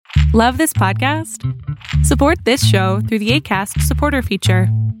Love this podcast? Support this show through the Acast supporter feature.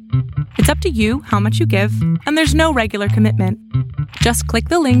 It's up to you how much you give, and there's no regular commitment. Just click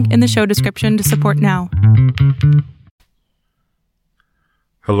the link in the show description to support now.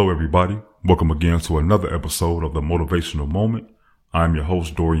 Hello, everybody. Welcome again to another episode of The Motivational Moment. I'm your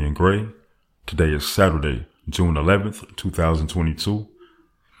host, Dorian Gray. Today is Saturday, June 11th, 2022.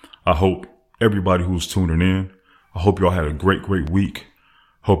 I hope everybody who's tuning in, I hope y'all had a great week.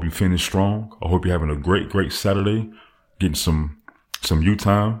 Hope you finished strong. I hope you're having a great Saturday, getting some you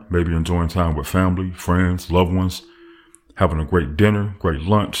time, maybe enjoying time with family, friends, loved ones, having a great dinner, great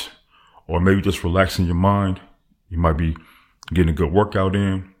lunch, or maybe just relaxing your mind. You might be getting a good workout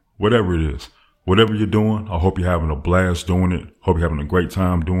in, whatever it is. Whatever you're doing, I hope you're having a blast doing it. Hope you're having a great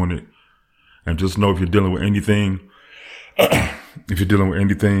time doing it. And just know if you're dealing with anything,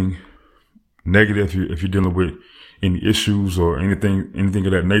 negative, if you're dealing with any issues or anything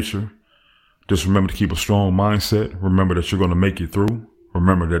of that nature, just remember to keep a strong mindset. Remember that you're going to make it through.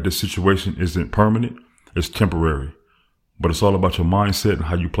 Remember that this situation isn't permanent. It's temporary. But it's all about your mindset and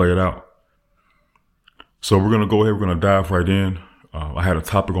how you play it out. So we're going to go ahead. We're going to dive right in. I had a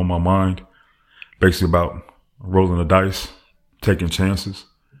topic on my mind, basically about rolling the dice, taking chances.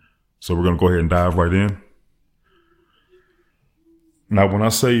 So we're going to go ahead and dive right in. Now, when I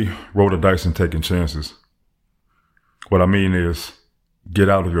say roll the dice and taking chances, what I mean is get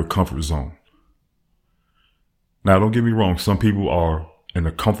out of your comfort zone. Now, don't get me wrong. Some people are in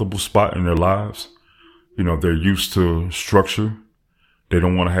a comfortable spot in their lives. You know, they're used to structure. They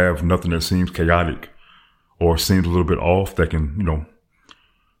don't want to have nothing that seems chaotic or seems a little bit off that can,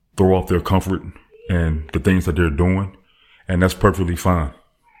 throw off their comfort and the things that they're doing. And that's perfectly fine.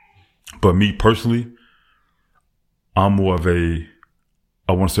 But me personally, I'm more of a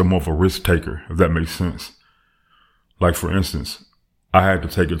risk taker, if that makes sense. Like, for instance, I had to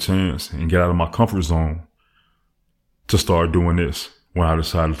take a chance and get out of my comfort zone to start doing this when I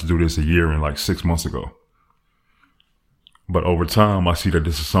decided to do this a year and 6 months ago. But over time, I see that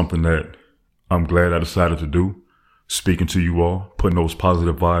this is something that I'm glad I decided to do. Speaking to you all, putting those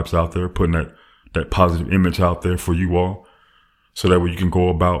positive vibes out there, putting that positive image out there for you all. So that way you can go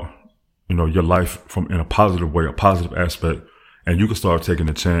about, your life in a positive way, a positive aspect. And you can start taking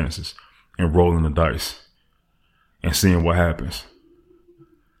the chances and rolling the dice and seeing what happens.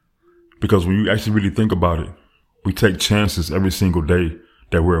 Because when you actually really think about it, we take chances every single day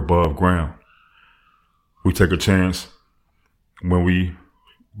that we're above ground. We take a chance when we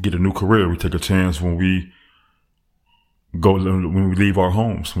get a new career. We take a chance when we leave our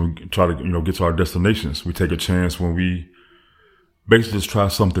homes, when we try to, get to our destinations. We take a chance when we basically just try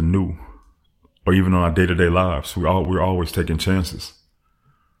something new, or even on our day-to-day lives. We're always taking chances.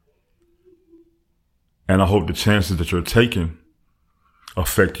 And I hope the chances that you're taking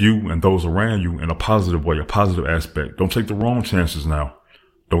affect you and those around you in a positive way, a positive aspect. Don't take the wrong chances now.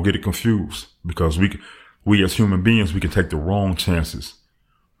 Don't get it confused, because we as human beings, we can take the wrong chances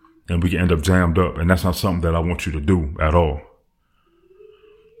and we can end up jammed up. And that's not something that I want you to do at all.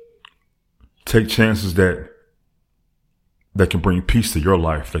 Take chances that can bring peace to your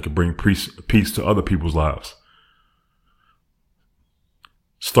life, that can bring peace to other people's lives.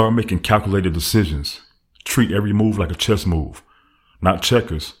 Start making calculated decisions. Treat every move like a chess move, not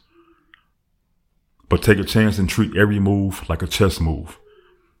checkers. But take a chance and treat every move like a chess move.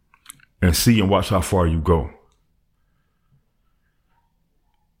 And see and watch how far you go.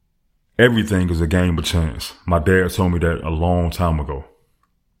 Everything is a game of chance. My dad told me that a long time ago.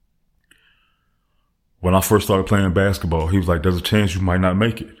 When I first started playing basketball, he was like, there's a chance you might not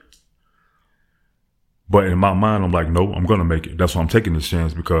make it. But in my mind, I'm like, no, I'm going to make it. That's why I'm taking this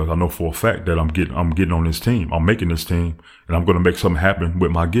chance, because I know for a fact that I'm getting on this team. I'm making this team, and I'm going to make something happen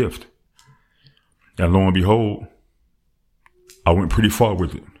with my gift. And lo and behold, I went pretty far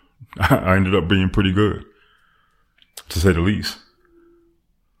with it. I ended up being pretty good, to say the least.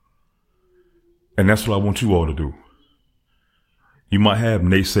 And that's what I want you all to do. You might have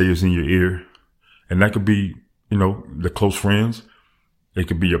naysayers in your ear, and that could be, the close friends. It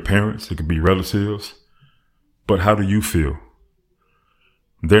could be your parents. It could be relatives. But how do you feel?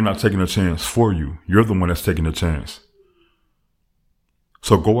 They're not taking a chance for you. You're the one that's taking a chance.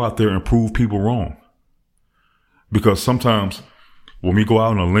 So go out there and prove people wrong. Because sometimes when we go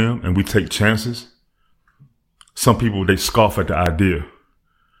out on a limb and we take chances, some people, they scoff at the idea.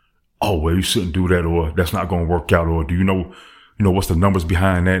 Oh, well, you shouldn't do that, or that's not going to work out, or do you know what's the numbers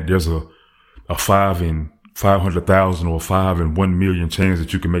behind that? There's a 5 in 500,000 or 5 in 1 million chance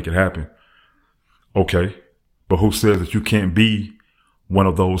that you can make it happen. Okay, but who says that you can't be one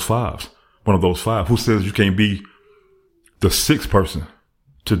of those five? Who says you can't be the sixth person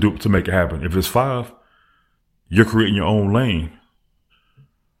to make it happen. If it's 5, you're creating your own lane.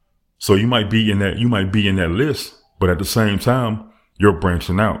 So you might be in that list, but at the same time, you're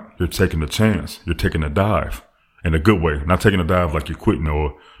branching out. You're taking a chance. You're taking a dive in a good way. Not taking a dive like you're quitting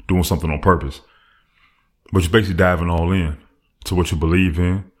or doing something on purpose, but you're basically diving all in to what you believe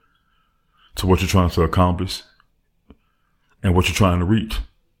in, to what you're trying to accomplish, and what you're trying to reach.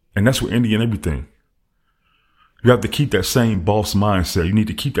 And that's with any and everything. You have to keep that same boss mindset. You need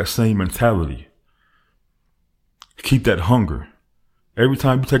to keep that same mentality. Keep that hunger. Every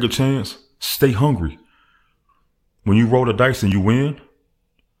time you take a chance, stay hungry. When you roll the dice and you win,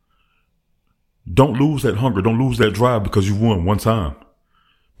 don't lose that hunger. Don't lose that drive because you won one time.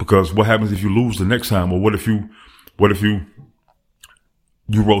 Because what happens if you lose the next time? Or what if you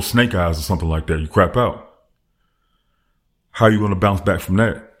roll snake eyes or something like that? You crap out. How are you going to bounce back from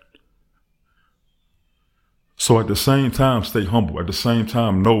that? So at the same time, stay humble. At the same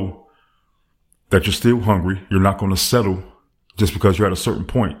time, know that you're still hungry. You're not going to settle just because you're at a certain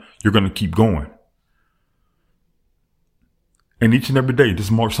point. You're going to keep going. And each and every day,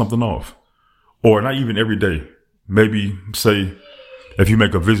 just mark something off. Or not even every day. Maybe say if you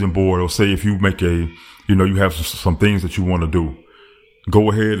make a vision board, or say if you make you have some things that you want to do,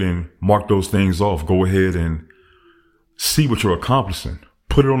 go ahead and mark those things off. Go ahead and see what you're accomplishing.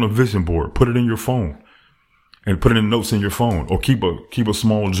 Put it on a vision board. Put it in your phone. And put it in notes in your phone, or keep a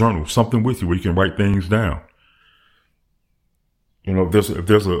small journal, something with you where you can write things down. If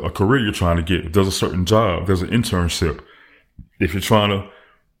there's a career you're trying to get, if there's a certain job, there's an internship. If you're trying to,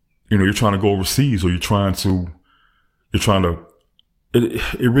 you're trying to go overseas, or it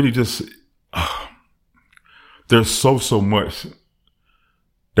really just, there's so much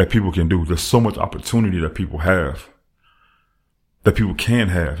that people can do. There's so much opportunity that people have. That people can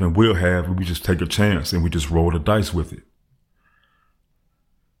have and will have, and we just take a chance and we just roll the dice with it.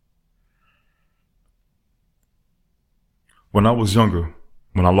 When I was younger,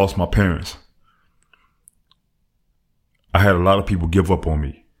 when I lost my parents, I had a lot of people give up on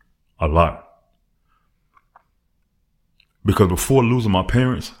me. A lot. Because before losing my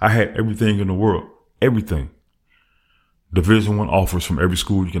parents, I had everything in the world. Everything. Division I offers from every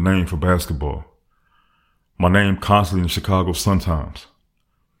school you can name for basketball. My name constantly in the Chicago Sun-Times.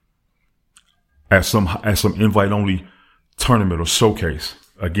 At some invite-only tournament or showcase.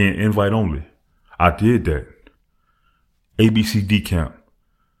 Again, invite only. I did that. ABCD camp.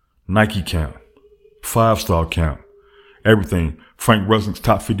 Nike camp. 5-star camp. Everything. Frank Resnick's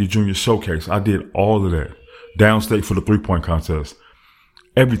Top 50 Junior Showcase. I did all of that. Downstate for the 3-point contest.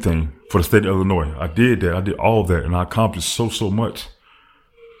 Everything for the state of Illinois. I did that. I did all of that, and I accomplished so much.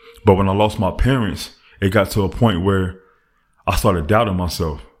 But when I lost my parents, it got to a point where I started doubting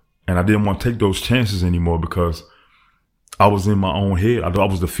myself, and I didn't want to take those chances anymore because I was in my own head. I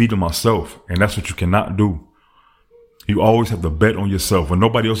was defeating myself, and that's what you cannot do. You always have to bet on yourself. When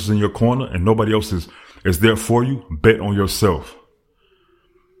nobody else is in your corner and nobody else is there for you, bet on yourself.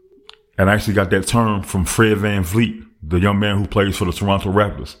 And I actually got that term from Fred VanVleet, the young man who plays for the Toronto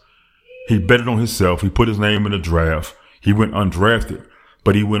Raptors. He betted on himself. He put his name in the draft. He went undrafted,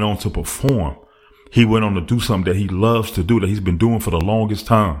 but he went on to perform. He went on to do something that he loves to do, that he's been doing for the longest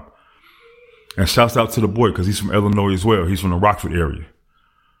time. And shouts out to the boy, because he's from Illinois as well. He's from the Rockford area.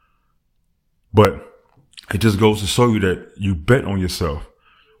 But it just goes to show you that you bet on yourself.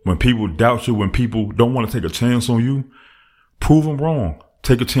 When people doubt you, when people don't want to take a chance on you, prove them wrong.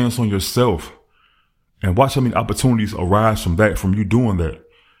 Take a chance on yourself. And watch how many opportunities arise from that, from you doing that.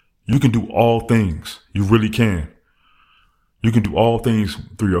 You can do all things. You really can. You can do all things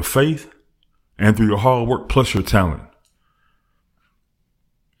through your faith and through your hard work plus your talent.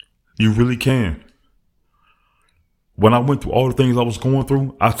 You really can. When I went through all the things I was going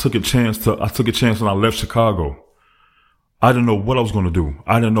through, I took a chance when I left Chicago. I didn't know what I was going to do.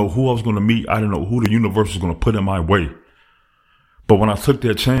 I didn't know who I was going to meet. I didn't know who the universe was going to put in my way. But when I took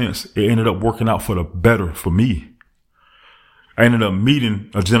that chance, it ended up working out for the better for me. I ended up meeting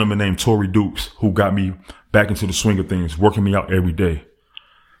a gentleman named Tory Dukes, who got me back into the swing of things, working me out every day.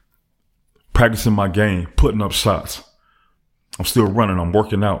 Practicing my game, putting up shots. I'm still running. I'm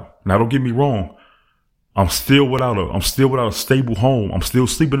working out. Now, don't get me wrong. I'm still without a stable home. I'm still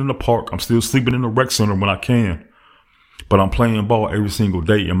sleeping in the park. I'm still sleeping in the rec center when I can. But I'm playing ball every single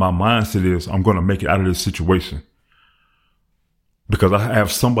day. And my mindset is I'm going to make it out of this situation. Because I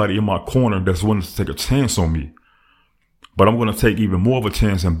have somebody in my corner that's willing to take a chance on me. But I'm going to take even more of a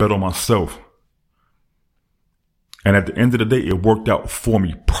chance and bet on myself. And at the end of the day, it worked out for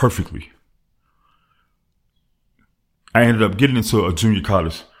me perfectly. I ended up getting into a junior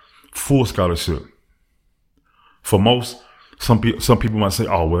college, full scholarship. For most, Some people might say,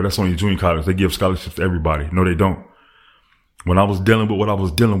 oh, well, that's only junior college. They give scholarships to everybody. No, they don't. When I was dealing with what I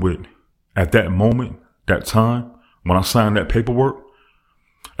was dealing with at that moment, that time, when I signed that paperwork,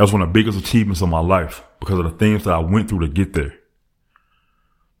 that was one of the biggest achievements of my life because of the things that I went through to get there.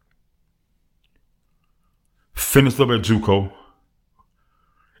 Finished up at JUCO.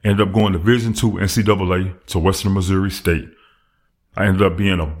 Ended up going Division II NCAA to Western Missouri State. I ended up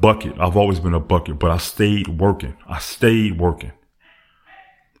being a bucket. I've always been a bucket, but I stayed working. It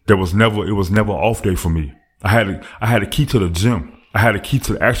was never an off day for me. I had a key to the gym. I had a key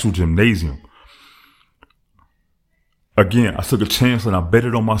to the actual gymnasium. Again, I took a chance and I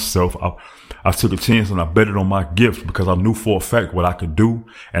betted on myself. I took a chance and I betted on my gift because I knew for a fact what I could do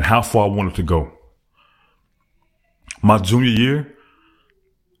and how far I wanted to go. My junior year,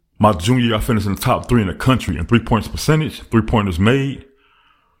 I finished in the top 3 in the country in 3-point percentage, 3-pointers made,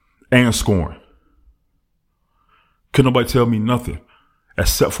 and scoring. Couldn't nobody tell me nothing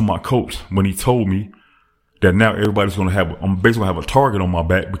except for my coach when he told me that now I'm basically going to have a target on my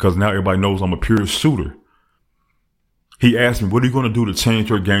back because now everybody knows I'm a pure shooter. He asked me, what are you going to do to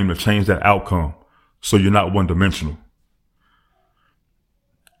change your game, to change that outcome so you're not one-dimensional?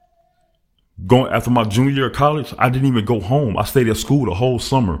 Going after my junior year of college, I didn't even go home. I stayed at school the whole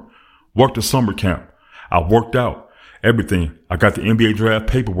summer, worked the summer camp. I worked out everything. I got the NBA draft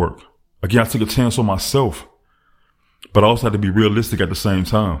paperwork. Again, I took a chance on myself, but I also had to be realistic at the same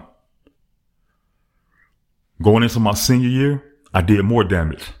time. Going into my senior year, I did more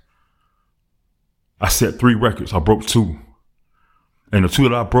damage. I set 3 records. I broke 2. And the 2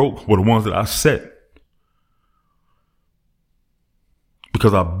 that I broke were the ones that I set.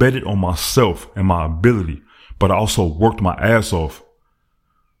 Because I betted on myself and my ability, but I also worked my ass off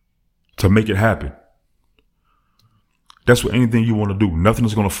to make it happen. That's what anything you want to do. Nothing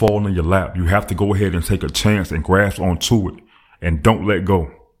is going to fall in your lap. You have to go ahead and take a chance and grasp onto it and don't let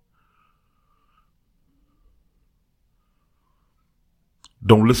go.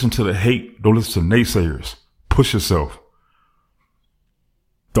 Don't listen to the hate. Don't listen to naysayers. Push yourself.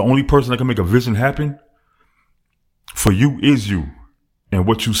 The only person that can make a vision happen for you is you and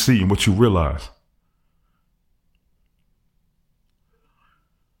what you see and what you realize.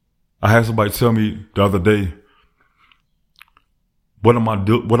 I had somebody tell me the other day, what am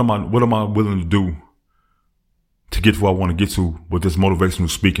I willing to do to get to where I want to get to with this motivational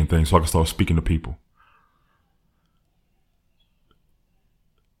speaking thing so I can start speaking to people?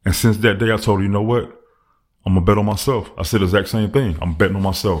 And since that day, I told her, you know what? I'm going to bet on myself. I said the exact same thing. I'm betting on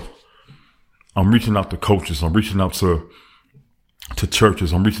myself. I'm reaching out to coaches. I'm reaching out to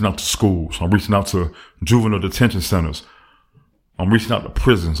churches. I'm reaching out to schools. I'm reaching out to juvenile detention centers. I'm reaching out to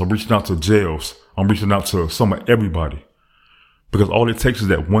prisons. I'm reaching out to jails. I'm reaching out to some of everybody. Because all it takes is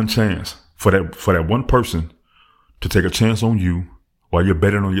that one chance for that one person to take a chance on you while you're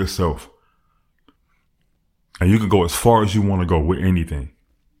betting on yourself. And you can go as far as you want to go with anything.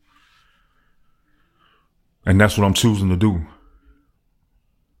 And that's what I'm choosing to do.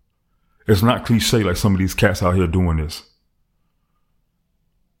 It's not cliche like some of these cats out here doing this.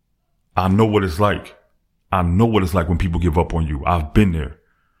 I know what it's like. I know what it's like when people give up on you. I've been there.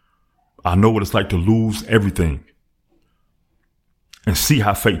 I know what it's like to lose everything. And see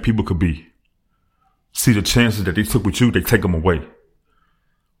how fake people could be. See the chances that they took with you, they take them away.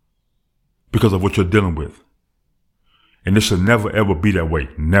 Because of what you're dealing with. And it should never ever be that way.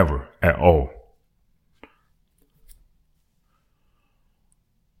 Never at all.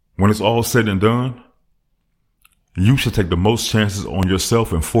 When it's all said and done, you should take the most chances on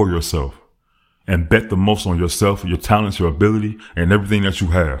yourself and for yourself. And bet the most on yourself, your talents, your ability, and everything that you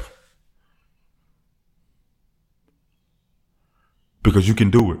have. Because you can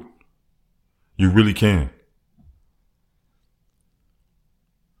do it. You really can.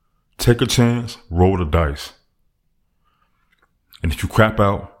 Take a chance, roll the dice. And if you crap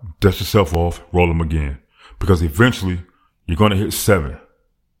out, dust yourself off, roll them again. Because eventually, you're going to hit 7.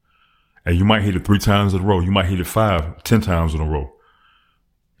 And you might hit it 3 times in a row. You might hit it 5, 10 times in a row.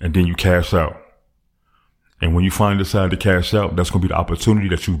 And then you cash out. And when you finally decide to cash out, that's going to be the opportunity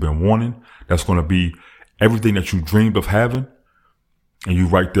that you've been wanting. That's going to be everything that you dreamed of having. And you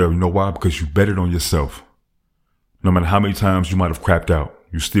right there. You know why? Because you betted on yourself. No matter how many times you might have crapped out,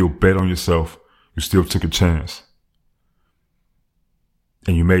 you still bet on yourself. You still took a chance.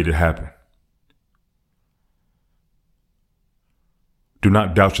 And you made it happen. Do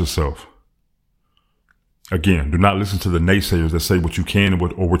not doubt yourself. Again, do not listen to the naysayers that say what you can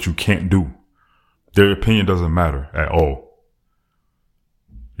or what you can't do. Their opinion doesn't matter at all.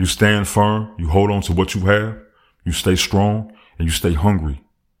 You stand firm, you hold on to what you have, you stay strong, and you stay hungry.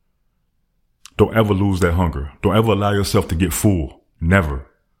 Don't ever lose that hunger. Don't ever allow yourself to get full. Never.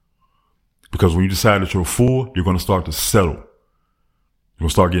 Because when you decide that you're full, you're going to start to settle. You're going to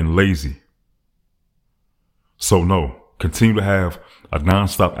start getting lazy. So no, continue to have a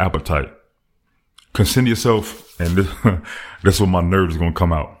nonstop appetite. Consider yourself, and this is where my nerd is going to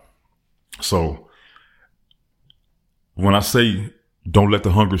come out. So when I say don't let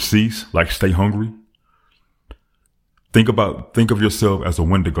the hunger cease, like stay hungry, think of yourself as a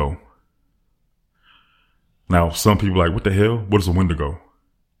Wendigo. Now, some people are like, what the hell? What is a Wendigo?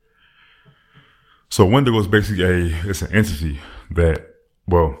 So a Wendigo is basically it's an entity that,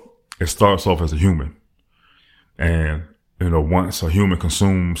 well, it starts off as a human. And, once a human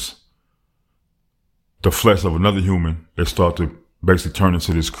consumes the flesh of another human, they start to basically turn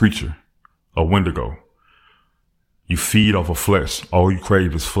into this creature, a Wendigo. You feed off of flesh. All you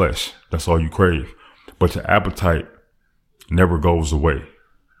crave is flesh. That's all you crave. But your appetite never goes away.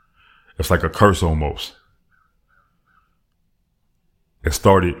 It's like a curse almost. It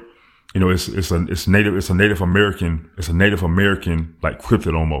started, it's a Native American like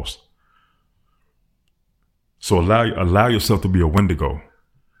cryptid almost. So allow yourself to be a Wendigo.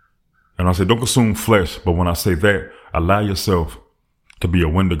 And I say, don't consume flesh. But when I say that, allow yourself to be a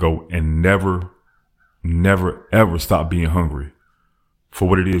Wendigo and never, ever stop being hungry for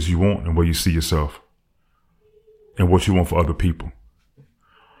what it is you want and where you see yourself and what you want for other people.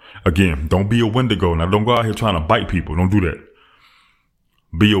 Again, don't be a Wendigo. Now, don't go out here trying to bite people. Don't do that.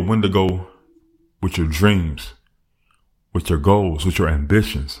 Be a Wendigo with your dreams, with your goals, with your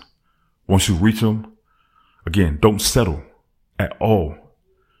ambitions. Once you reach them, again, don't settle at all.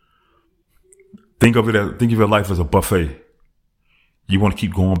 Think of your life as a buffet. You want to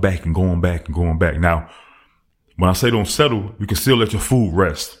keep going back and going back and going back. Now, when I say don't settle, you can still let your food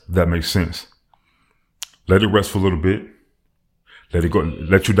rest. If that makes sense. Let it rest for a little bit. Let it go.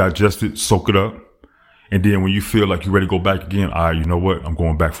 Let you digest it, soak it up. And then when you feel like you're ready to go back again, you know what? I'm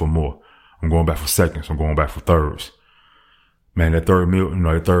going back for more. I'm going back for seconds. I'm going back for thirds. Man, that third meal,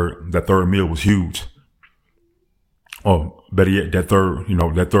 that third meal was huge. Or better yet, that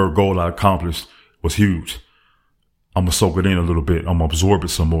third goal I accomplished was huge. I'm going to soak it in a little bit. I'm going to absorb it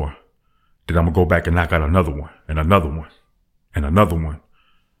some more. Then I'm going to go back and knock out another one and another one and another one.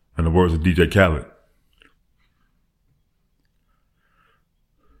 In the words of DJ Khaled.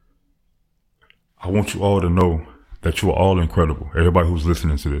 I want you all to know that you are all incredible. Everybody who's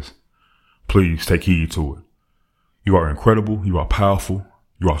listening to this, please take heed to it. You are incredible. You are powerful.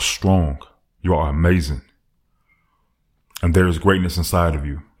 You are strong. You are amazing. And there is greatness inside of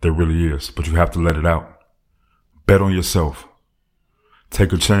you. There really is. But you have to let it out. Bet on yourself.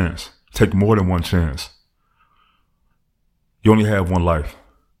 Take a chance. Take more than one chance. You only have one life.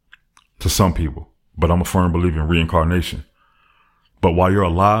 To some people. But I'm a firm believer in reincarnation. But while you're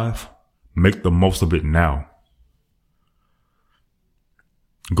alive, make the most of it now.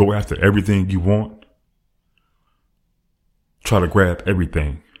 Go after everything you want. Try to grab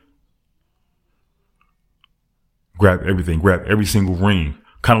everything. Grab everything. Grab every single ring.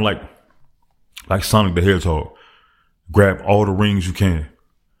 Kind of like Sonic the Hedgehog. Grab all the rings you can.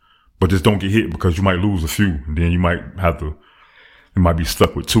 But just don't get hit because you might lose a few. And then you might be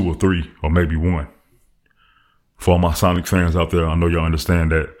stuck with 2 or 3 or maybe 1. For all my Sonic fans out there, I know y'all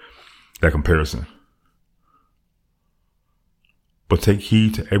understand that comparison. But take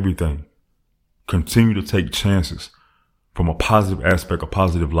heed to everything. Continue to take chances from a positive aspect, a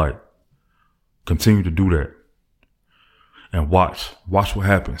positive light. Continue to do that. And watch what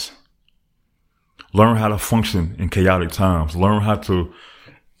happens. Learn how to function in chaotic times. Learn how to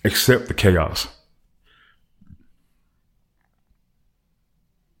accept the chaos.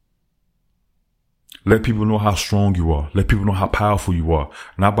 Let people know how strong you are. Let people know how powerful you are.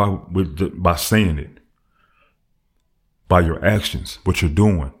 Not by saying it. By your actions, what you're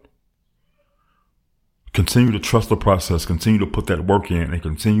doing. Continue to trust the process. Continue to put that work in and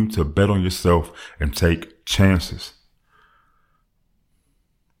continue to bet on yourself and take chances.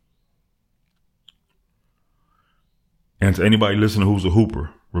 And to anybody listening who's a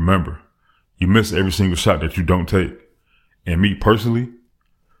hooper, remember, you miss every single shot that you don't take. And me personally,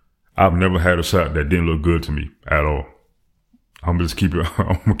 I've never had a shot that didn't look good to me at all. I'm gonna keep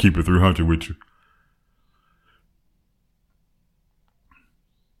it 300 with you.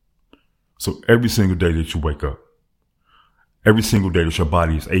 So every single day that you wake up, every single day that your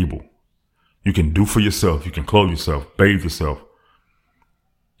body is able, you can do for yourself, you can clothe yourself, bathe yourself,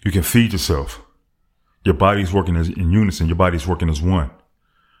 you can feed yourself. Your body's working in unison, your body's working as one.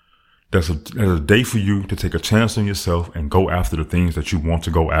 There's a day for you to take a chance on yourself and go after the things that you want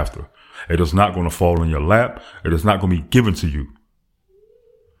to go after. It is not going to fall in your lap. It is not going to be given to you.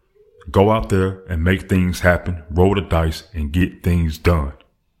 Go out there and make things happen, roll the dice, and get things done.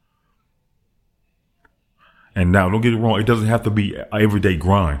 And now, don't get it wrong, it doesn't have to be an everyday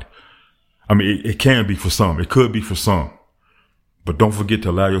grind. I mean, it can be for some. It could be for some. But don't forget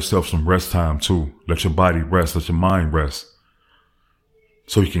to allow yourself some rest time too. Let your body rest. Let your mind rest.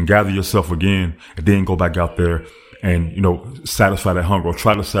 So you can gather yourself again and then go back out there and, satisfy that hunger, or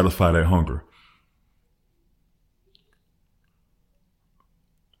try to satisfy that hunger.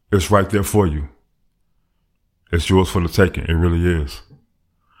 It's right there for you. It's yours for the taking. It really is.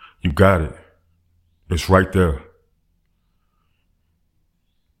 You got it. It's right there.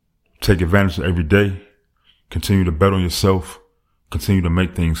 Take advantage of every day. Continue to bet on yourself. Continue to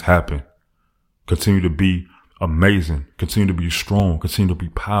make things happen. Continue to be amazing. Continue to be strong. Continue to be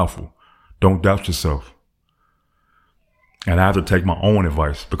powerful. Don't doubt yourself. And I have to take my own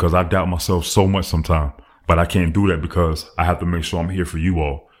advice because I doubt myself so much sometimes. But I can't do that because I have to make sure I'm here for you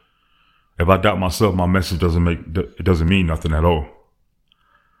all. If I doubt myself, my message doesn't mean nothing at all.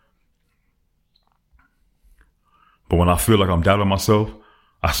 But when I feel like I'm doubting myself,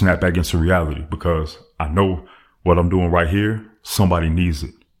 I snap back into reality because I know what I'm doing right here, somebody needs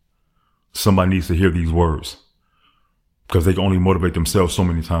it. Somebody needs to hear these words because they can only motivate themselves so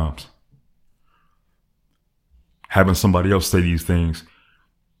many times. Having somebody else say these things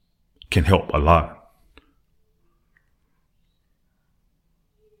can help a lot.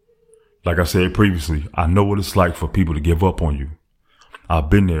 Like I said previously, I know what it's like for people to give up on you. I've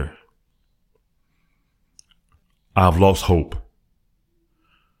been there. I've lost hope.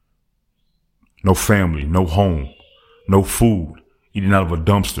 No family, no home, no food, eating out of a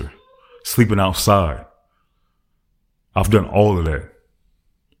dumpster, sleeping outside. I've done all of that.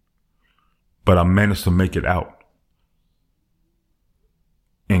 But I managed to make it out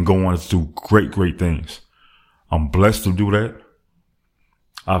and go on to do great, great things. I'm blessed to do that.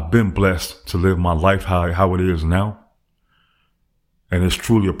 I've been blessed to live my life how it is now. And it's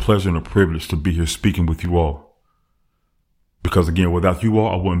truly a pleasure and a privilege to be here speaking with you all. Because again, without you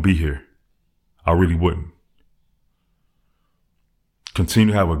all, I wouldn't be here. I really wouldn't.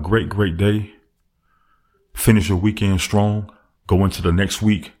 Continue to have a great, great day. Finish your weekend strong. Go into the next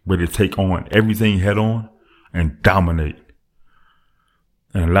week ready to take on everything head on and dominate.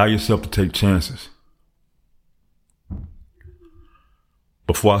 And allow yourself to take chances.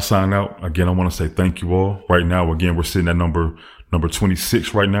 Before I sign out, again, I want to say thank you all. Right now, again, we're sitting at number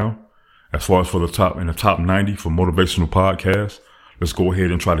 26 right now. As far as for the top 90 for motivational podcasts, let's go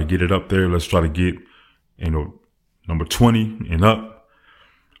ahead and try to get it up there. Let's try to get, number 20 and up.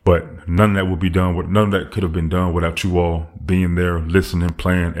 But none of that could have been done without you all being there, listening,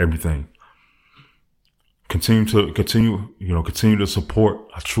 playing, everything. Continue to support.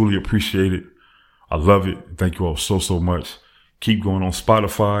 I truly appreciate it. I love it. Thank you all so, so much. Keep going on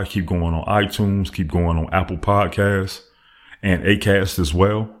Spotify, keep going on iTunes, keep going on Apple Podcasts and Acast as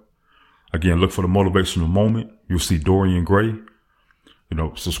well. Again, look for the motivational moment. You'll see Dorian Gray.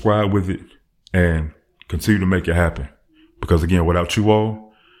 Subscribe with it and continue to make it happen. Because again, without you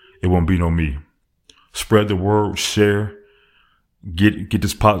all, it won't be no me. Spread the word, share, get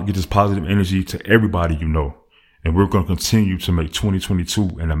this positive energy to everybody you know. And we're going to continue to make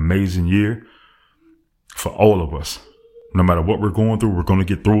 2022 an amazing year for all of us. No matter what we're going through, we're going to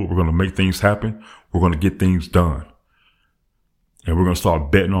get through it. We're going to make things happen. We're going to get things done. And we're going to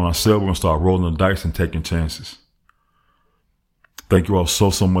start betting on ourselves. We're going to start rolling the dice and taking chances. Thank you all so,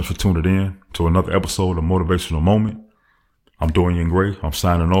 so much for tuning in to another episode of Motivational Moment. I'm Dorian Gray. I'm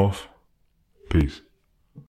signing off. Peace.